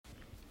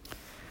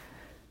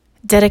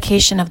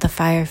Dedication of the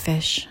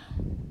Firefish.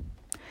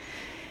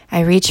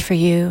 I reach for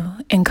you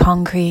in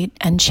concrete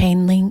and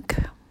chain link.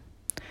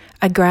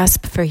 I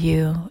grasp for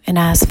you in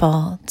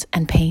asphalt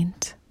and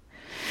paint.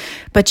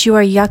 But you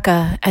are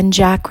yucca and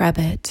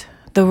jackrabbit,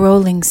 the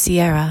rolling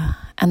Sierra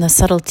and the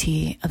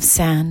subtlety of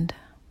sand.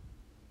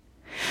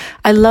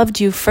 I loved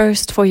you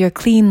first for your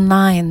clean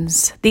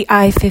lines, the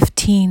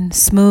I-15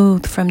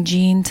 smooth from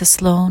Jean to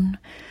Sloan,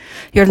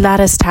 your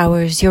lattice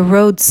towers, your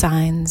road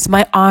signs,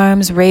 my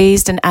arms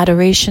raised in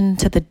adoration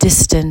to the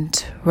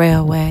distant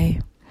railway.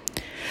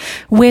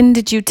 When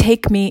did you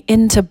take me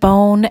into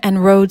bone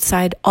and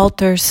roadside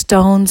altar,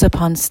 stones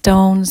upon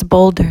stones,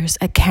 boulders,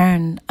 a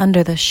cairn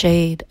under the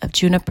shade of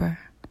juniper?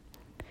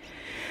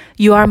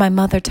 You are my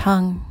mother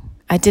tongue.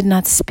 I did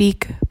not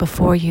speak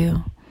before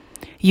you.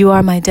 You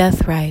are my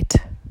death right.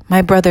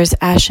 My brother's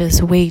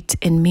ashes wait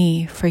in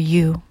me for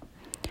you.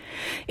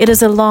 It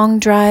is a long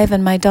drive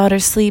and my daughter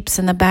sleeps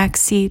in the back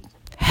seat,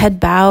 head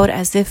bowed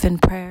as if in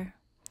prayer.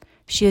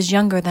 She is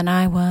younger than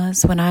I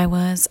was when I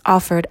was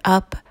offered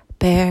up,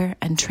 bare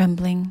and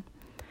trembling.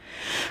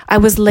 I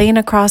was laying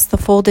across the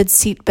folded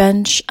seat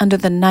bench under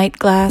the night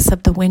glass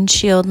of the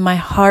windshield, my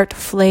heart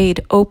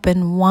flayed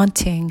open,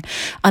 wanting,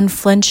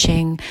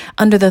 unflinching,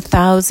 under the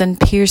 1,000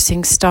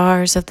 piercing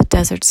stars of the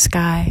desert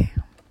sky.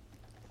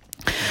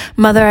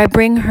 Mother, I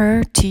bring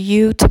her to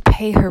you to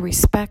pay her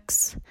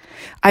respects.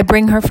 I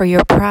bring her for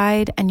your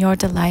pride and your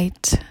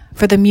delight,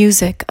 for the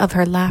music of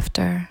her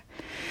laughter.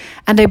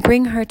 And I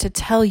bring her to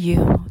tell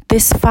you,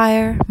 this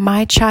fire,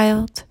 my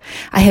child,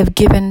 I have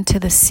given to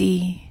the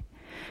sea.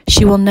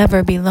 She will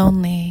never be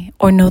lonely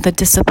or know the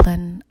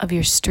discipline of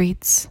your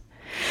streets.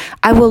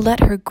 I will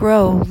let her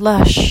grow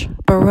lush,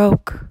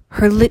 baroque.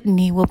 Her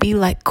litany will be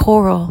like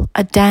coral,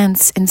 a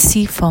dance in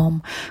sea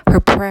foam, her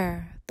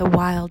prayer the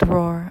wild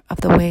roar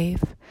of the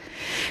wave.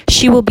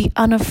 She will be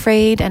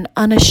unafraid and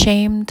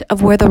unashamed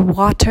of where the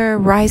water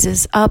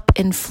rises up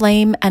in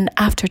flame, and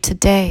after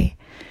today,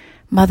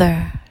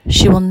 Mother,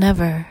 she will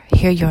never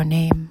hear your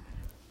name.